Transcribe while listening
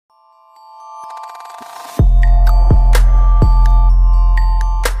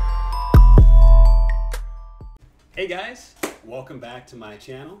Hey guys, welcome back to my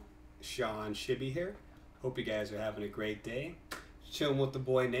channel. Sean Shibby here. Hope you guys are having a great day. Chilling with the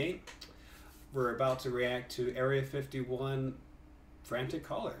boy Nate. We're about to react to Area 51 Frantic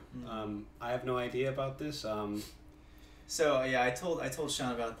Caller. I have no idea about this. So yeah, I told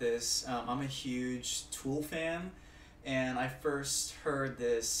Sean about this. I'm a huge Tool fan, and I first heard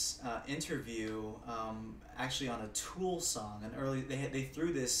this interview actually on a Tool song. And they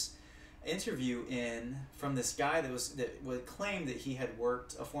threw this interview in from this guy that would claim that he had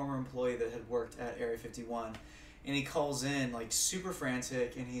worked, a former employee that had worked at Area 51, and he calls in like super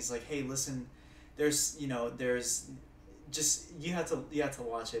frantic, and he's like, "Hey, listen, there's just you have to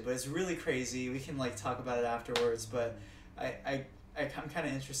watch it, but it's really crazy. We can like talk about it afterwards, but I'm kind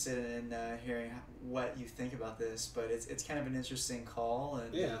of interested in hearing what you think about this, but it's kind of an interesting call,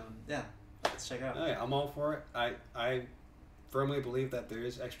 and yeah, let's check it out. Yeah, I'm all for it. I firmly believe that there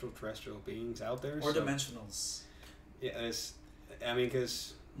is extraterrestrial beings out there. Or dimensionals. Yeah, I mean,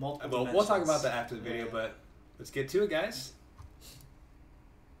 because we'll talk about that after the video, but let's get to it, guys.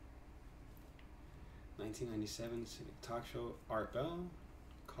 1997 Civic Talk Show. Art Bell,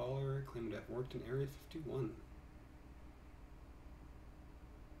 caller, claimed to have worked in Area 51.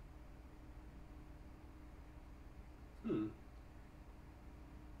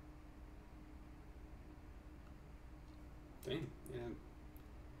 Dang, yeah.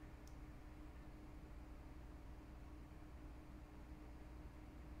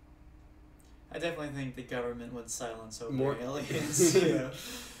 I definitely think the government would silence over more aliens. Yeah.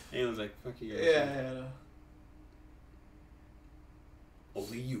 Aliens like, fuck you guys. Yeah.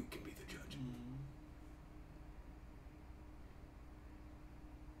 Only you can be the judge.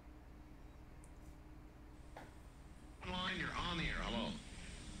 Line, you're on the air. Hello.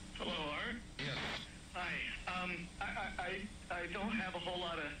 Hello, Art. Yes. Hi. I don't have a whole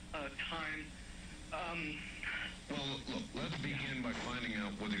lot of time. Well, look, let's begin by finding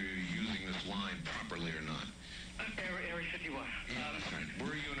out whether you're using this line properly or not. Area 51. Yeah, that's right.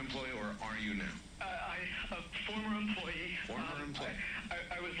 Were you an employee or are you now? A former employee. Former employee.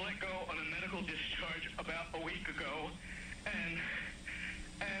 I was let go on a medical discharge about a week ago, and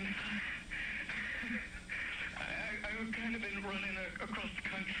I've kind of been running across the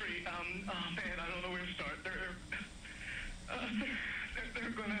country. Man, I don't know where to start. They're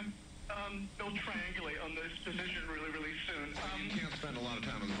gonna they'll triangulate on this position really soon. You can't spend a lot of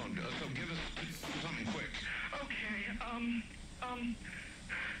time on the phone, so give us something quick.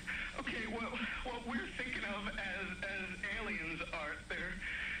 Okay, what we're thinking of as aliens are they're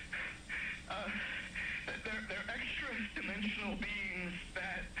extra-dimensional beings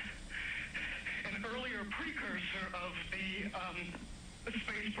that an earlier precursor of the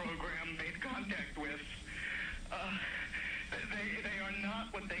space program made contact with. They are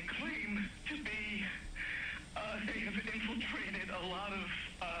not what they claim to be. They have infiltrated a lot of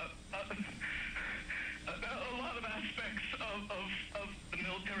aspects of the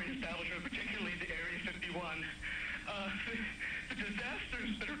military establishment, particularly the Area 51. The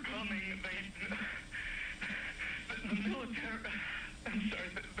disasters that are coming, the military,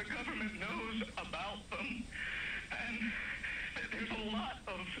 the government knows about them, and there's a lot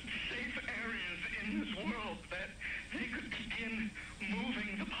of safe areas in this world that they could begin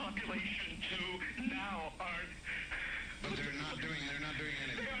moving the population to now, Art. But they're not doing anything.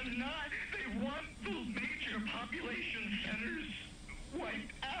 They are not. They want the major population centers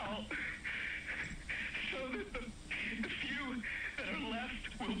wiped out so that the few that are left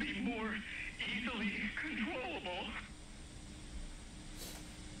will be more easily controllable.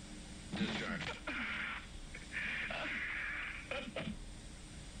 Discharge.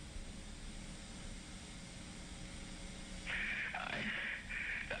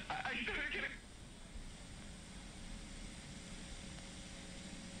 I started getting...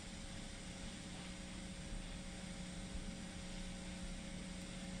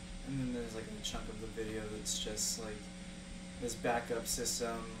 And then there's like a chunk of the video that's just like this backup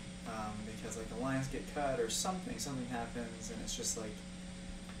system because like the lines get cut or something happens, and it's just like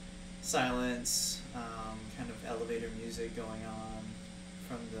silence, kind of elevator music going on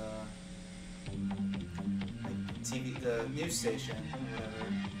from the like TV, the news station, or whatever,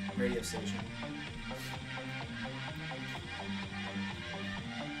 radio station.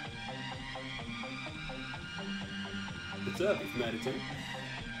 What's up? It's Meditate.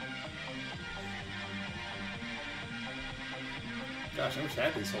 Gosh, I wish I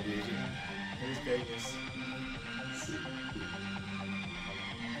had this whole music. It is Vegas.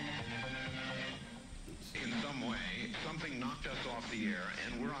 In some way, something knocked us off the air,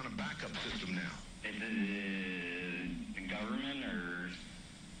 and we're on a backup system now. Is it the government or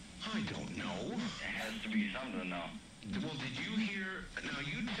I don't know. It has to be something, though. Well, did you hear? Now,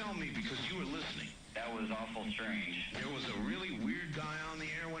 you tell me because you were listening. That was awful strange. There was a really weird guy on the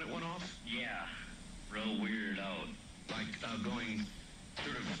air when it went off? Yeah. Real weird out. Like, going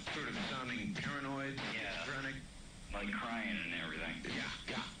sort of sounding paranoid, Yeah. schizophrenic? Like crying and everything.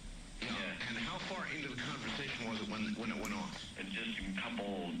 Yeah. And how far into the conversation was it when it went off? It's just a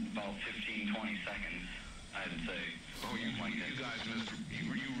couple, about 15, 20 seconds, I'd say. Oh, you Like that. guys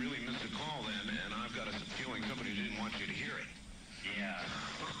you really missed a call then, and I've got a feeling somebody didn't want you to hear it. Yeah.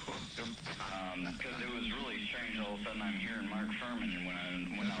 Because it was really strange. All of a sudden, I'm hearing Mark Furman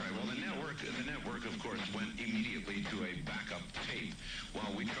when That's right. Well, the network, of course, went immediately to a backup tape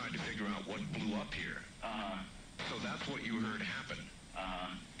while we tried to figure out what blew up here. So that's what you heard happen.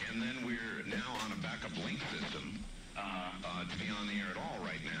 And then we're now on a backup link system to be on the air at all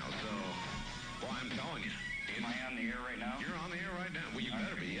right now. So, well, I'm telling you. Am I on the air right now? You're on the air right now. Well, you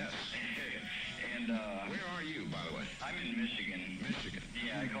better be, yes. And, Where are you, by the way? I'm in Michigan. Michigan.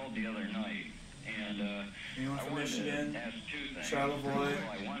 Yeah, I called the other night. And, Anyone I from wanted Michigan? to ask two things. Charlotte Boy? Well,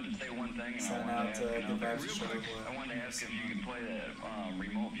 I wanted to say one thing, and Sign I out wanted to to ask Good another. Vibes to Charlotte Boy. I wanted to ask if you could play that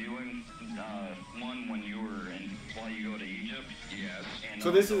remote viewing one when you were while you go to Egypt. Yes. And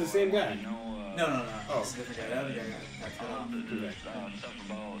So this is the also, same I guy? wanted to know, No. Oh. This is a different guy. That other guy got cut off. this stuff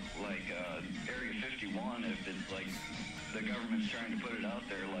about like Area 51, if it's like the government's trying to put it out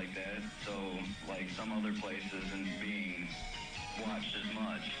there like that, so like some other places isn't being watched as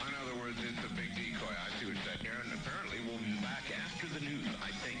much. In other words, it's a big decoy. I see what you're saying here, and apparently we'll be back after the news,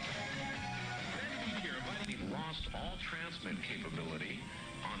 I think. Frantic here, we've lost all transmit capability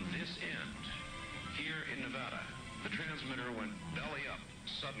on this end. Here in Nevada, the transmitter went belly up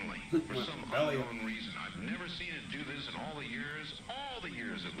suddenly for some Belly up. unknown reason. I've never seen it do this in all the years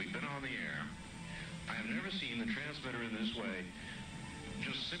that we've been on the air. I have never seen the transmitter in this way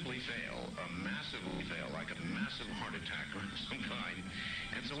just simply fail, massively fail, like a massive heart attack or some kind.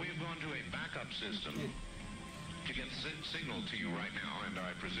 And so we've gone to a backup system to get signal to you right now, and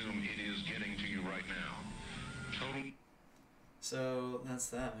I presume it is getting to you right now. Total. So that's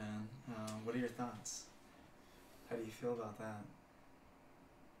that, man. What are your thoughts? How do you feel about that?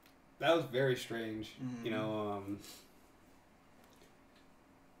 That was very strange. Mhm. You know,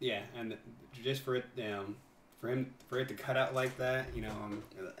 yeah, and just for it, for it to cut out like that, you know,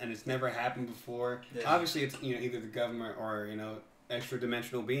 and it's never happened before. Yeah. Obviously, it's either the government or extra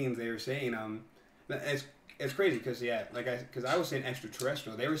dimensional beings. They were saying it's crazy because because I was saying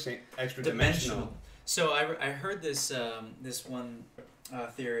extraterrestrial. They were saying extra dimensional. So I heard this this one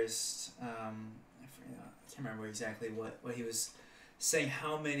theorist. I can't remember exactly what he was saying,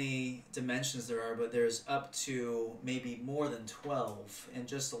 how many dimensions there are, but there's up to maybe more than 12 and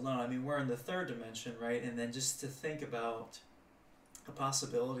just alone. I mean, we're in the third dimension, right? And then just to think about a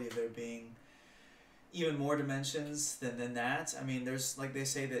possibility of there being even more dimensions than that. I mean, there's, like they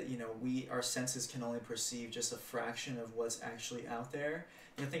say that, our senses can only perceive just a fraction of what's actually out there.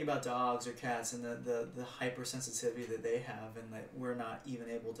 Think about dogs or cats and the hypersensitivity that they have and that we're not even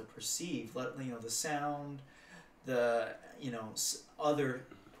able to perceive. The sound, the other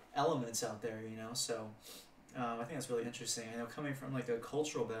elements out there, so I think that's really interesting. I know coming from like a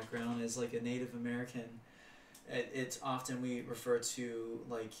cultural background as like a Native American, it's often we refer to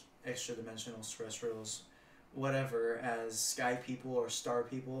like extra dimensional terrestrials, whatever, as sky people or star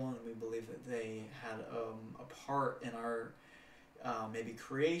people, and we believe that they had a part in our maybe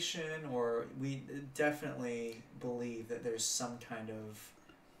creation, or we definitely believe that there's some kind of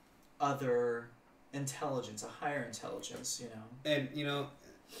other intelligence, a higher intelligence, And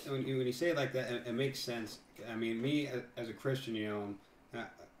when you say it like that, it makes sense. I mean, me as a Christian,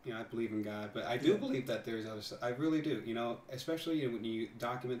 I believe in God, but I do believe that there's other stuff. I really do. Especially when you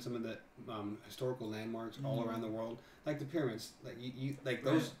document some of the historical landmarks all around the world, like the pyramids. Like you like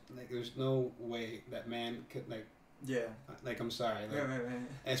those. Like there's no way that man could like. Yeah. Like I'm sorry. Like, Right.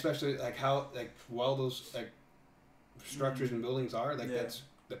 Especially like how well those structures and buildings are. That's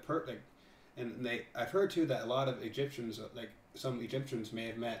the and I've heard too that a lot of Egyptians, some Egyptians may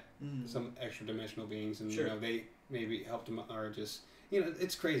have met some extra dimensional beings, and they maybe helped them, or just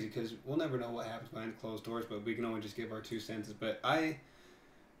it's crazy because we'll never know what happens behind closed doors, but we can only just give our 2 cents. But from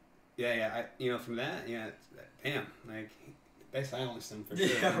that, damn, they silenced them for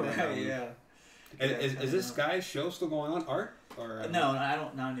sure. Is this guy's show still going on? Art or no, I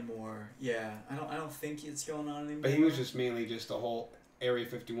don't, not anymore. Yeah, I don't think it's going on anymore. But he was just mainly just the whole Area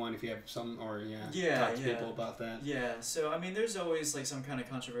 51. If you have some, or talk to people about that. Yeah, so I mean, there's always like some kind of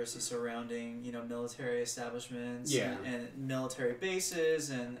controversy surrounding military establishments and military bases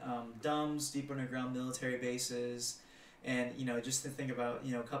and DUMBs, deep underground military bases, And just to think about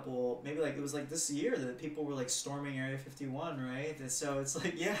a couple, maybe like it was like this year that people were like storming Area 51, right? And so it's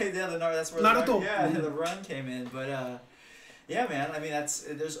like that's where the run came in. But yeah, man. I mean,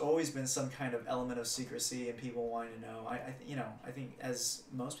 there's always been some kind of element of secrecy and people wanting to know. I think as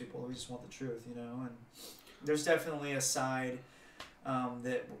most people, we just want the truth, and there's definitely a side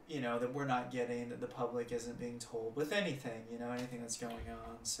that that we're not getting, that the public isn't being told with anything, anything that's going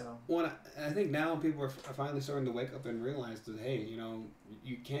on. So I think now people are finally starting to wake up and realize that, hey,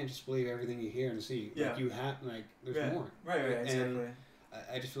 you can't just believe everything you hear and see. Yeah. Like you have, like, there's more. Right, exactly. And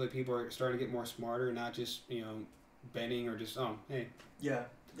I just feel like people are starting to get more smarter, not just betting or just hey. Yeah.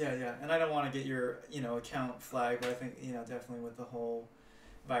 And I don't want to get your account flagged, but I think definitely with the whole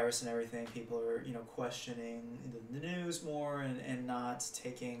virus and everything, people are questioning the news more and not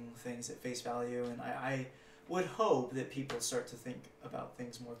taking things at face value, and I would hope that people start to think about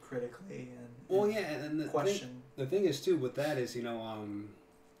things more critically and question. The thing is too with that is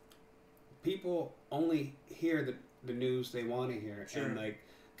people only hear the news they want to hear. Sure. And like,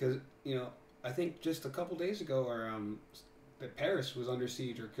 because I think just a couple days ago that Paris was under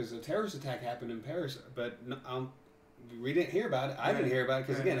siege, or because a terrorist attack happened in Paris, but we didn't hear about it. I didn't hear about it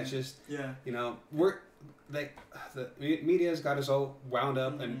because again, it's just the media's got us all wound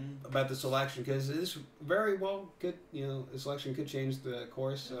up and about this election, because this very well could this election could change the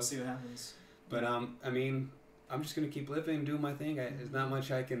course. So. Let's see what happens. But I mean, I'm just gonna keep living, doing my thing. There's not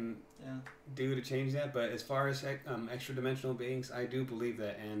much I can do to change that. But as far as extra dimensional beings, I do believe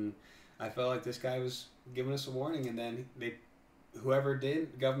that, and I felt like this guy was giving us a warning, and then whoever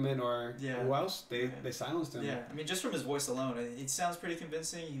did, government or who else, they silenced him. Yeah, I mean, just from his voice alone, it sounds pretty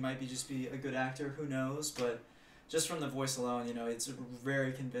convincing. He might just be a good actor, who knows? But just from the voice alone, it's a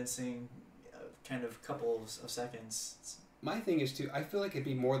very convincing kind of couple of seconds. My thing is too, I feel like it'd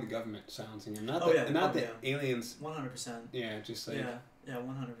be more the government silencing him, not the aliens. 100%. Yeah, just like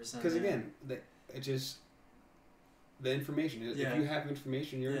 100%. Because again, the information. If you have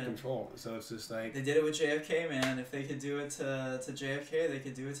information, you're in control. So it's just like they did it with JFK, man. If they could do it to JFK, they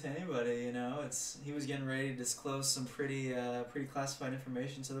could do it to anybody. He was getting ready to disclose some pretty classified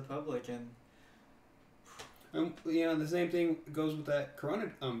information to the public, and the same thing goes with that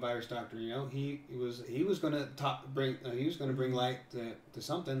coronavirus doctor. He was going to bring light to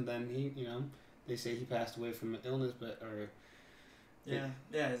something. Then they say he passed away from an illness,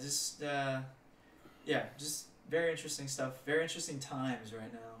 just very interesting stuff. Very interesting times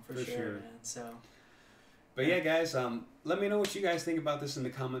right now, for sure, man. So, but yeah, guys, let me know what you guys think about this in the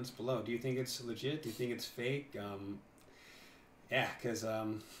comments below. Do you think it's legit? Do you think it's fake? Because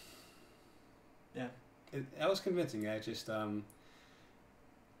that was convincing. I just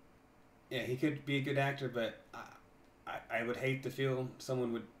he could be a good actor, but I would hate to feel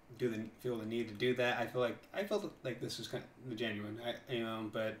someone would feel the need to do that. I felt like this was kind of genuine.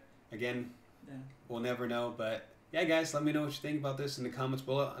 But again. Yeah. We'll never know, but yeah, guys, let me know what you think about this in the comments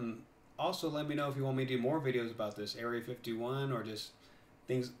below, and also let me know if you want me to do more videos about this Area 51 or just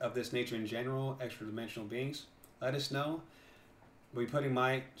things of this nature in general, extra dimensional beings. Let us know. We'll be putting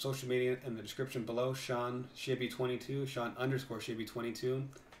my social media in the description below, Sean Shibby22, Sean_Shibby22.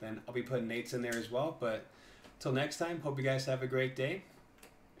 Then I'll be putting Nate's in there as well. But till next time, hope you guys have a great day.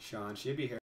 Sean Shibby here.